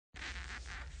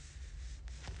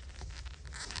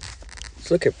Let's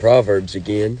look at Proverbs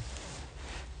again.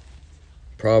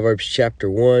 Proverbs chapter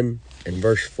 1 and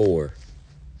verse 4.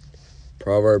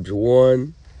 Proverbs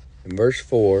 1 and verse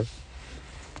 4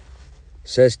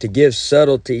 says, to give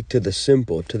subtlety to the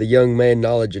simple, to the young man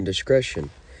knowledge and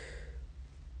discretion.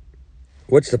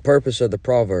 What's the purpose of the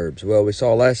Proverbs? Well, we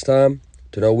saw last time,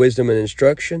 to know wisdom and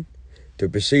instruction, to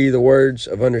perceive the words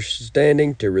of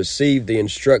understanding, to receive the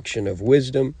instruction of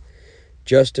wisdom,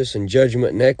 justice and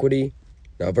judgment and equity.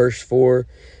 Now verse 4,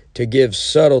 to give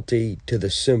subtlety to the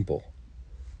simple,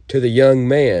 to the young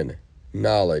man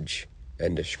knowledge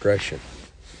and discretion.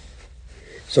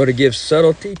 So to give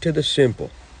subtlety to the simple,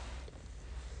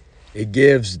 it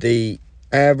gives the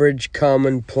average,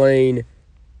 common, plain,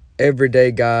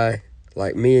 everyday guy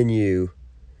like me and you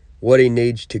what he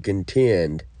needs to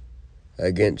contend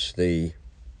against the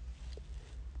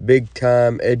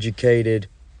big-time, educated,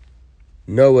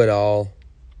 know-it-all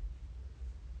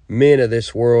men of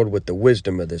this world with the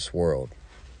wisdom of this world.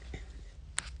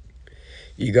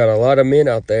 You got a lot of men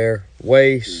out there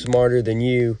way smarter than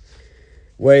you,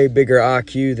 way bigger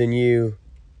IQ than you,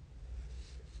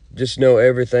 just know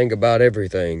everything about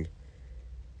everything,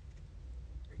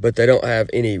 but they don't have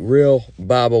any real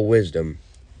Bible wisdom,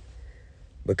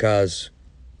 because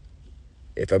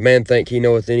if a man think he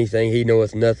knoweth anything, he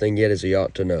knoweth nothing yet as he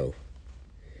ought to know.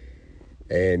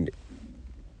 And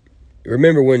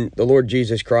remember when the Lord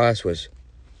Jesus Christ was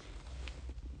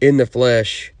in the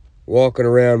flesh, walking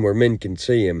around where men can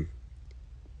see him,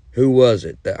 who was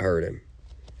it that heard him?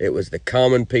 It was the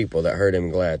common people that heard him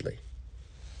gladly.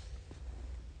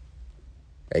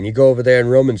 And you go over there in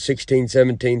Romans 16,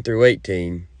 17 through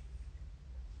 18,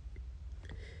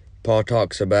 Paul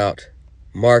talks about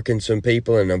marking some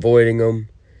people and avoiding them.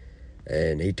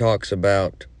 And he talks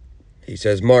about, he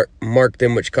says, mark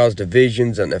them which cause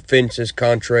divisions and offenses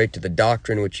contrary to the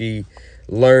doctrine which ye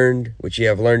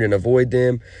have learned, and avoid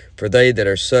them. For they that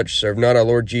are such serve not our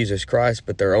Lord Jesus Christ,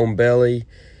 but their own belly,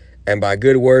 and by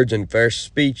good words and fair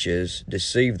speeches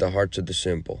deceive the hearts of the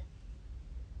simple.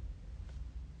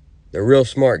 The real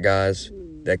smart guys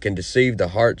that can deceive the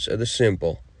hearts of the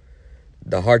simple,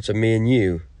 the hearts of me and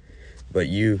you. But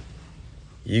you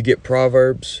get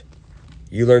Proverbs,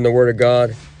 you learn the Word of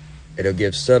God, it'll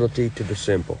give subtlety to the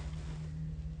simple.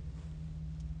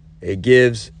 It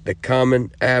gives the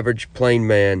common, average, plain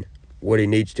man what he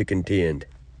needs to contend.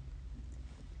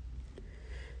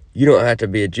 You don't have to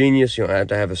be a genius. You don't have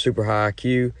to have a super high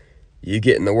IQ. You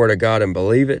get in the Word of God and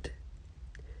believe it,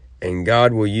 and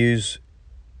God will use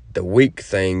the weak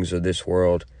things of this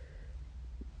world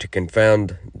to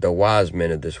confound the wise men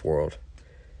of this world.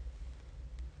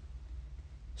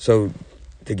 So,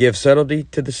 to give subtlety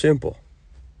to the simple,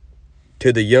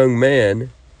 to the young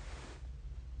man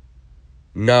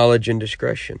knowledge and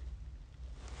discretion.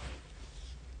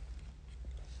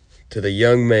 To the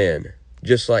young man,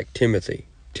 just like Timothy.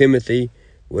 Timothy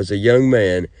was a young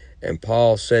man, and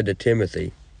Paul said to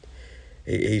Timothy,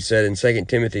 he said in 2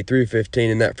 Timothy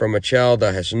 3:15, and that from a child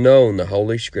thou hast known the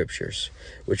holy scriptures,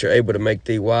 which are able to make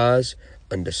thee wise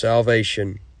unto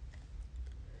salvation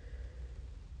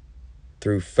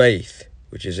through faith,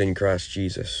 which is in Christ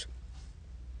Jesus.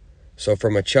 So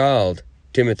from a child,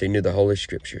 Timothy knew the holy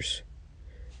scriptures.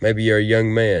 Maybe you're a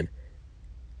young man.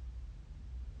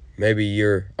 Maybe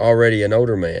you're already an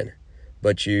older man,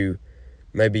 but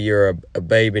maybe you're a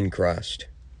babe in Christ.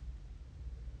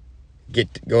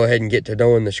 Go ahead and get to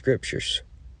knowing the scriptures.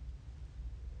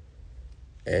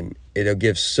 And it'll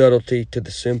give subtlety to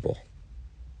the simple.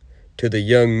 To the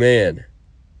young man,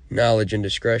 knowledge and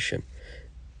discretion.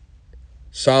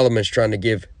 Solomon's trying to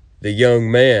give the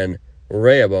young man,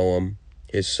 Rehoboam,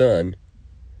 his son,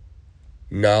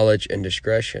 knowledge and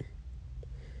discretion.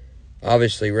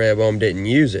 Obviously, Rehoboam didn't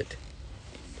use it,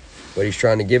 but he's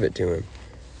trying to give it to him.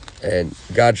 And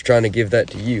God's trying to give that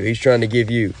to you. He's trying to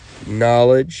give you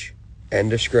knowledge and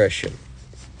discretion.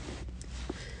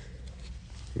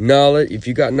 Knowledge, if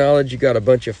you got knowledge, you got a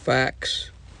bunch of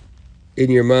facts in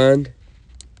your mind.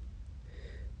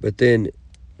 But then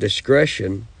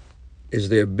discretion is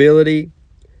the ability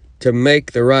to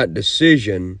make the right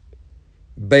decision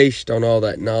based on all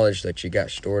that knowledge that you got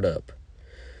stored up.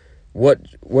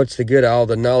 What's the good of all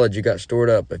the knowledge you got stored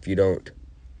up if you don't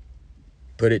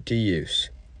put it to use?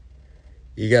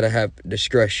 You got to have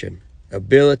discretion,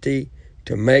 ability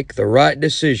to make the right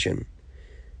decision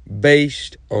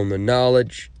based on the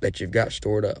knowledge that you've got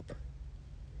stored up.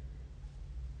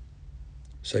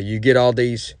 So you get all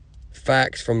these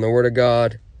facts from the Word of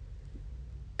God,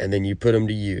 and then you put them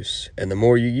to use. And the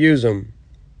more you use them,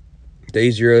 the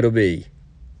easier it'll be.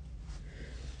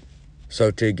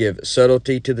 So to give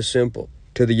subtlety to the simple,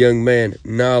 to the young man,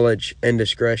 knowledge and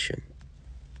discretion.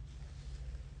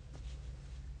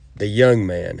 the young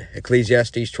man.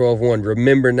 Ecclesiastes 12:1,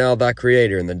 remember now thy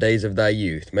Creator in the days of thy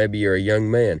youth. Maybe you're a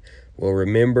young man. Well,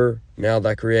 remember now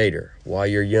thy Creator while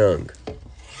you're young.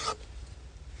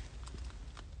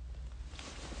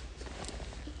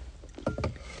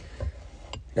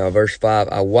 Now, verse 5,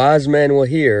 a wise man will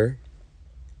hear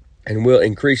and will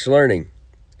increase learning,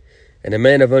 and a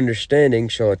man of understanding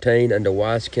shall attain unto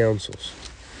wise counsels.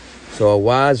 So a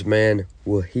wise man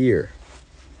will hear.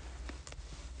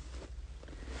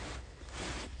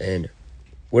 And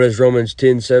what does Romans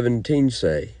 10:17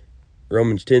 say?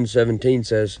 Romans 10:17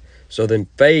 says, so then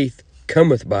faith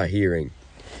cometh by hearing,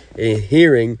 and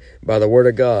hearing by the word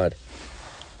of God.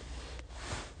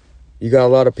 You got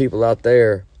a lot of people out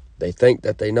there, they think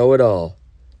that they know it all,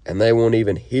 and they won't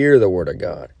even hear the word of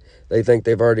God. They think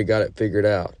they've already got it figured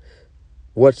out.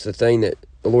 What's the thing that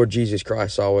the Lord Jesus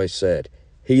Christ always said?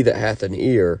 He that hath an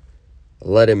ear,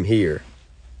 let him hear.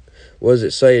 What does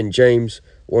it say in James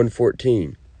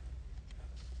 1:14?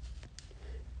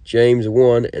 James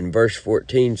 1 and verse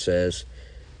 14 says,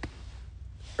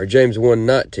 or James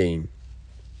 1:19,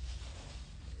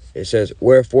 it says,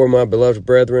 wherefore, my beloved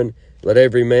brethren, let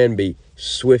every man be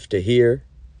swift to hear,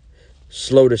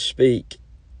 slow to speak,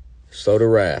 slow to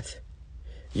wrath.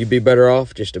 You'd be better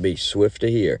off just to be swift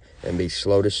to hear and be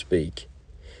slow to speak.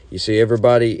 You see,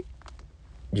 everybody,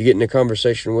 you get in a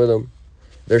conversation with them,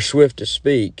 they're swift to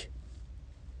speak,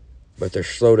 but they're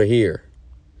slow to hear.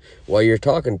 While you're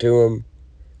talking to them,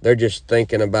 they're just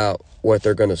thinking about what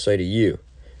they're going to say to you.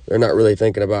 They're not really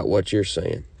thinking about what you're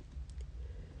saying.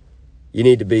 You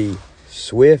need to be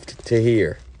swift to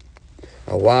hear.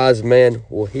 A wise man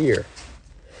will hear.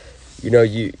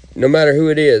 No matter who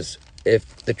it is,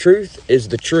 if the truth is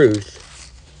the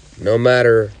truth, no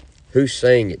matter who's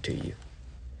saying it to you,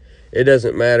 it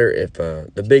doesn't matter if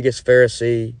the biggest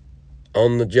Pharisee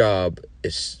on the job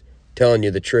is telling you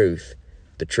the truth.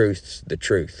 The truth's the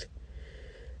truth.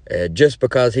 Just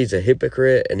because he's a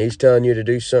hypocrite and he's telling you to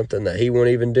do something that he won't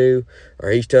even do, or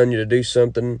he's telling you to do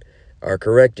something or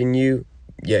correcting you,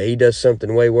 yeah, he does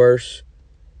something way worse.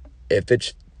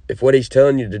 If what he's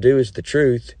telling you to do is the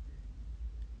truth,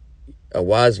 a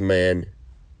wise man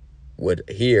would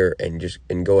hear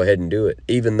and go ahead and do it,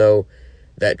 even though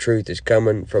that truth is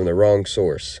coming from the wrong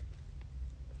source.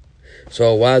 So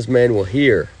a wise man will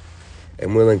hear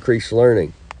and will increase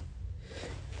learning.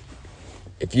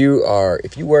 If you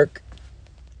work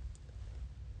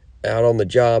out on the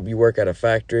job, you work at a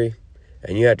factory,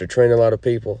 and you have to train a lot of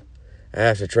people. I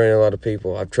have to train a lot of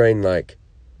people. I've trained,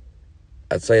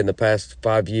 I'd say in the past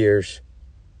 5 years,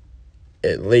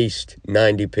 at least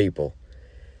 90 people.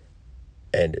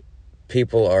 And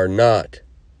people are not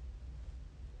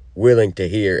willing to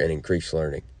hear and increase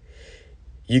learning.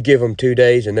 You give them 2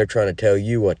 days and they're trying to tell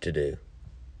you what to do,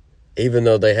 even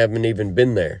though they haven't even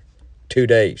been there 2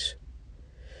 days.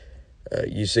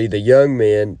 You see, the young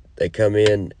men, they come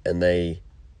in and they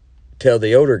tell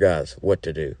the older guys what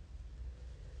to do,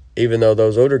 even though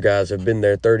those older guys have been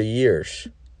there 30 years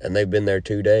and they've been there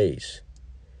 2 days.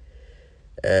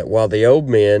 While the old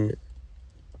men,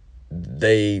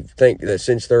 they think that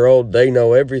since they're old, they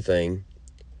know everything,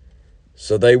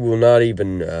 so they will not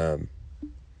even,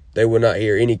 they will not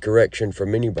hear any correction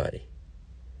from anybody.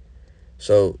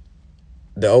 So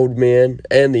the old men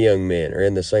and the young men are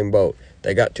in the same boat.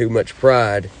 They got too much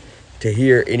pride to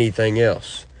hear anything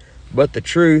else. But the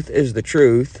truth is the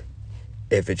truth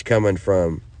if it's coming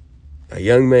from a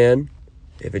young man,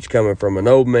 if it's coming from an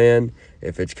old man,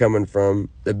 if it's coming from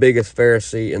the biggest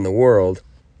Pharisee in the world.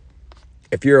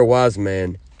 If you're a wise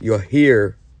man, you'll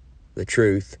hear the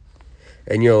truth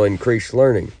and you'll increase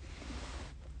learning.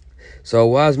 So a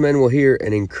wise man will hear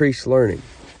and increase learning.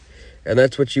 And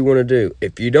that's what you want to do.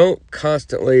 If you don't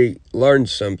constantly learn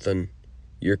something,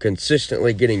 you're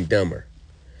consistently getting dumber,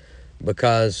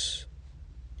 because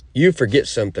you forget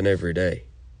something every day,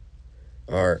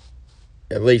 or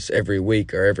at least every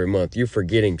week or every month. You're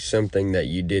forgetting something that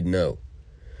you did know.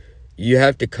 You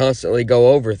have to constantly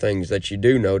go over things that you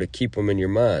do know to keep them in your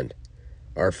mind,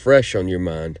 or fresh on your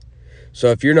mind. So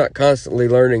if you're not constantly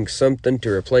learning something to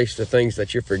replace the things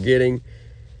that you're forgetting,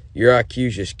 your IQ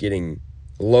is just getting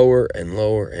lower and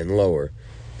lower and lower.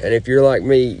 And if you're like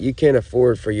me, you can't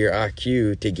afford for your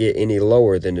IQ to get any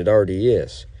lower than it already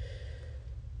is.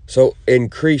 So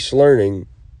increase learning.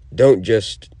 Don't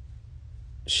just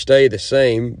stay the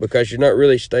same, because you're not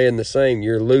really staying the same.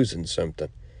 You're losing something.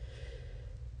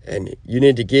 And you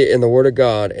need to get in the Word of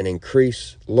God and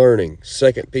increase learning.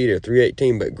 2 Peter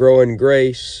 3:18, but grow in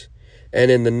grace and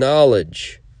in the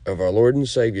knowledge of our Lord and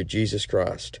Savior, Jesus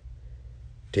Christ.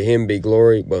 To him be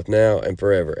glory both now and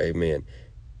forever. Amen.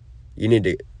 You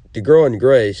need to grow in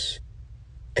grace,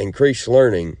 increase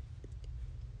learning,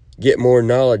 get more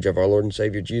knowledge of our Lord and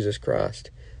Savior Jesus Christ.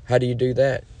 How do you do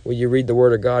that? Well, you read the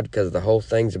Word of God, because the whole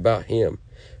thing's about Him.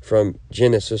 From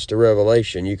Genesis to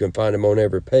Revelation, you can find Him on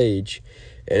every page.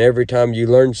 And every time you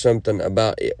learn something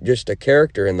about just a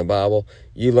character in the Bible,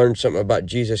 you learn something about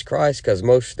Jesus Christ, because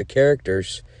most of the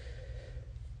characters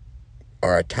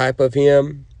are a type of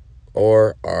Him,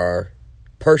 or are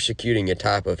persecuting a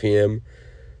type of Him,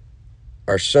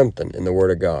 or something in the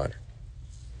Word of God.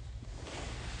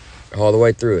 All the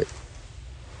way through it,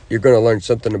 you're going to learn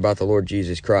something about the Lord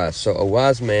Jesus Christ. So a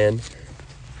wise man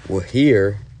will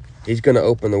hear. He's going to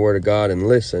open the Word of God and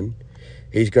listen.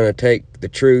 He's going to take the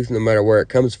truth, no matter where it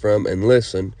comes from, and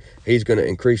listen. He's going to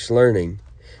increase learning.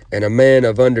 And a man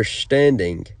of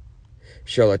understanding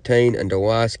shall attain unto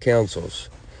wise counsels.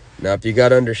 Now, if you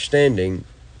got understanding,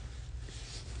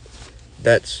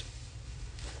 that's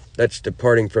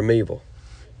departing from evil.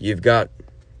 You've got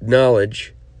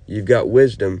knowledge, you've got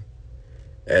wisdom,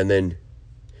 and then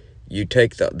you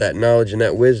take that knowledge and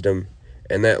that wisdom,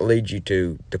 and that leads you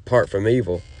to depart from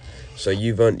evil. So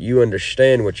you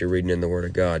understand what you're reading in the Word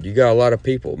of God. You got a lot of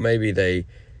people, maybe they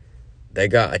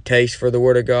got a taste for the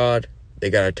Word of God, they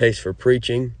got a taste for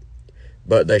preaching,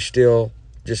 but they still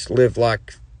just live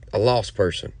like a lost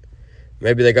person.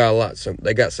 Maybe they got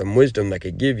some wisdom they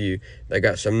could give you, they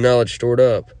got some knowledge stored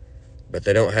up, but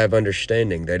they don't have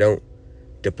understanding. They don't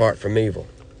depart from evil.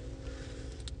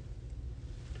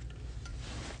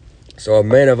 So a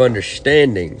man of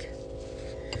understanding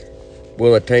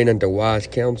will attain unto wise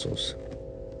counsels,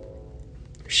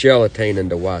 shall attain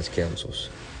unto wise counsels.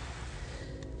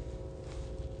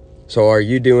 So are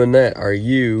you doing that? Are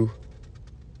you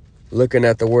looking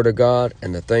at the Word of God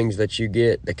and the things that you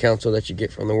get, the counsel that you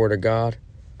get from the Word of God?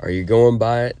 Are you going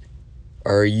by it?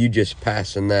 Or are you just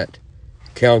passing that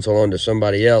counsel on to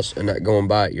somebody else and not going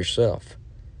by it yourself?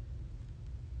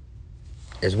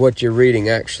 Is what you're reading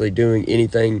actually doing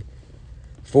anything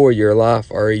for your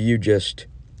life, or are you just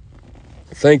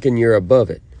thinking you're above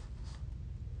it?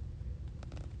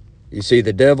 You see,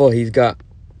 the devil, he's got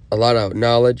a lot of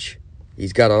knowledge,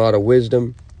 he's got a lot of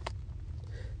wisdom,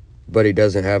 but he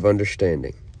doesn't have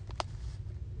understanding.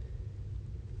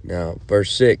 Now,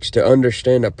 verse 6, to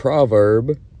understand a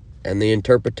proverb and the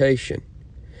interpretation,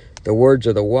 the words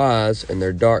of the wise and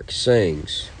their dark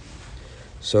sayings.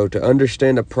 So to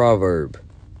understand a proverb,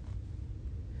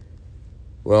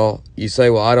 well, you say,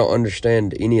 well, I don't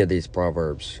understand any of these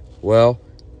proverbs. Well,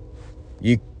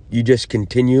 you just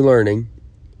continue learning.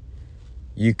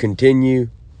 You continue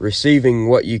receiving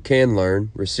what you can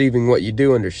learn, receiving what you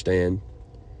do understand,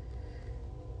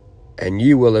 and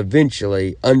you will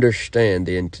eventually understand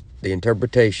the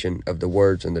interpretation of the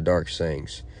words and the dark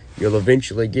sayings. You'll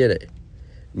eventually get it.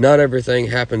 Not everything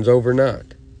happens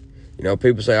overnight. You know,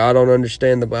 people say, I don't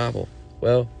understand the Bible.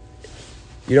 Well,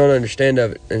 you don't understand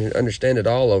it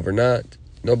all overnight.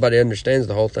 Nobody understands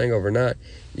the whole thing overnight.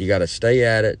 You got to stay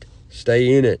at it,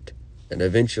 stay in it, and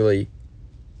eventually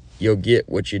you'll get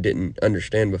what you didn't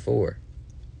understand before.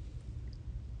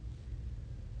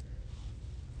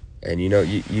 And you know,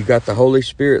 you got the Holy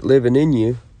Spirit living in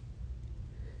you,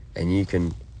 and you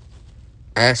can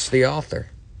ask the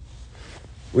author.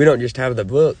 We don't just have the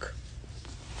book.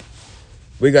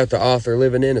 We got the author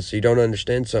living in us. So you don't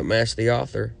understand something, ask the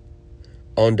author.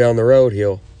 On down the road,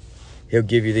 he'll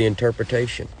give you the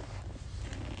interpretation.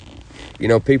 You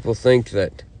know, people think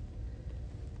that,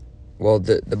 well,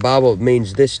 the Bible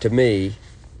means this to me.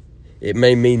 It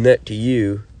may mean that to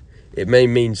you. It may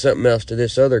mean something else to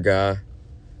this other guy.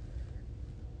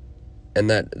 And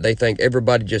that they think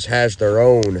everybody just has their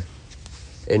own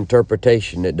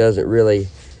interpretation. It doesn't really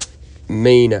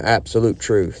mean an absolute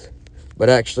truth. But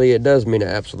actually, it does mean an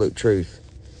absolute truth.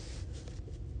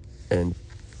 And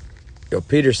you know,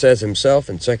 Peter says himself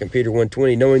in 2 Peter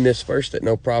 1:20, knowing this first, that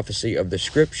no prophecy of the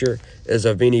Scripture is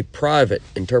of any private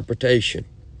interpretation.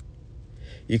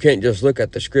 You can't just look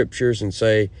at the Scriptures and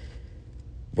say,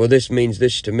 well, this means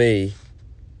this to me,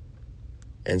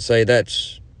 and say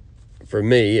that's for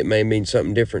me. It may mean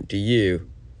something different to you.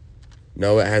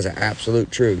 No, it has an absolute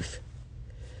truth.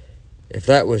 If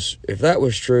that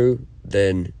was true,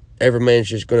 then every man's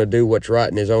just going to do what's right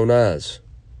in his own eyes.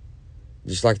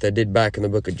 Just like they did back in the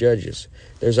book of Judges.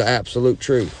 There's an absolute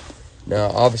truth. Now,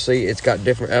 obviously, it's got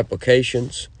different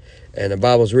applications, and the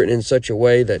Bible's written in such a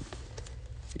way that,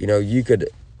 you know, you could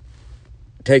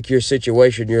take your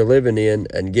situation you're living in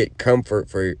and get comfort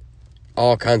for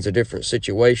all kinds of different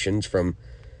situations from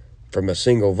a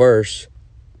single verse,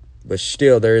 but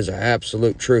still there is an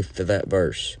absolute truth to that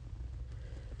verse.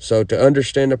 So to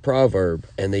understand a proverb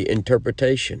and the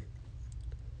interpretation,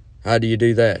 how do you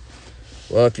do that?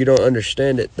 Well, if you don't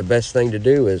understand it, the best thing to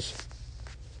do is,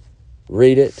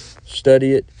 read it,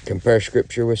 study it, compare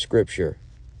Scripture with Scripture.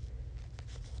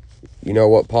 You know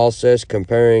what Paul says,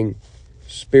 comparing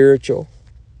spiritual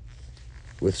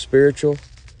with spiritual?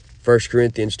 1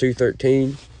 Corinthians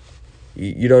 2:13.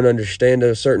 You don't understand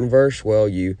a certain verse? Well,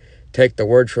 you take the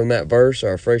words from that verse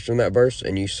or a phrase from that verse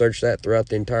and you search that throughout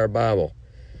the entire Bible.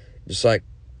 Just like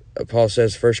Paul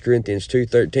says, 1 Corinthians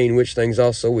 2:13, which things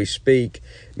also we speak,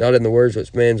 not in the words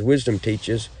which man's wisdom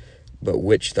teaches, but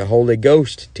which the Holy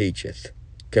Ghost teacheth,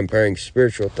 comparing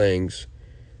spiritual things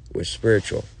with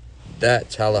spiritual.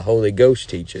 That's how the Holy Ghost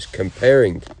teaches,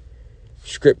 comparing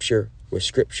Scripture with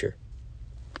Scripture.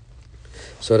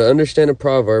 So to understand a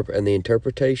proverb and the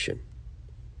interpretation,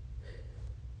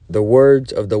 the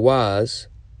words of the wise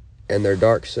and their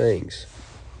dark sayings.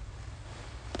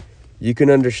 You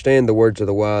can understand the words of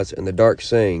the wise and the dark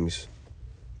sayings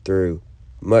through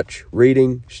much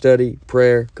reading, study,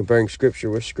 prayer, comparing Scripture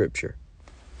with Scripture.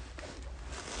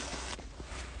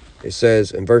 It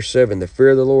says in verse 7, the fear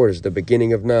of the Lord is the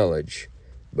beginning of knowledge,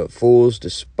 but fools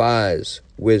despise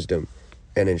wisdom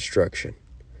and instruction.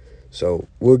 So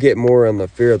we'll get more on the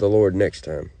fear of the Lord next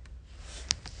time.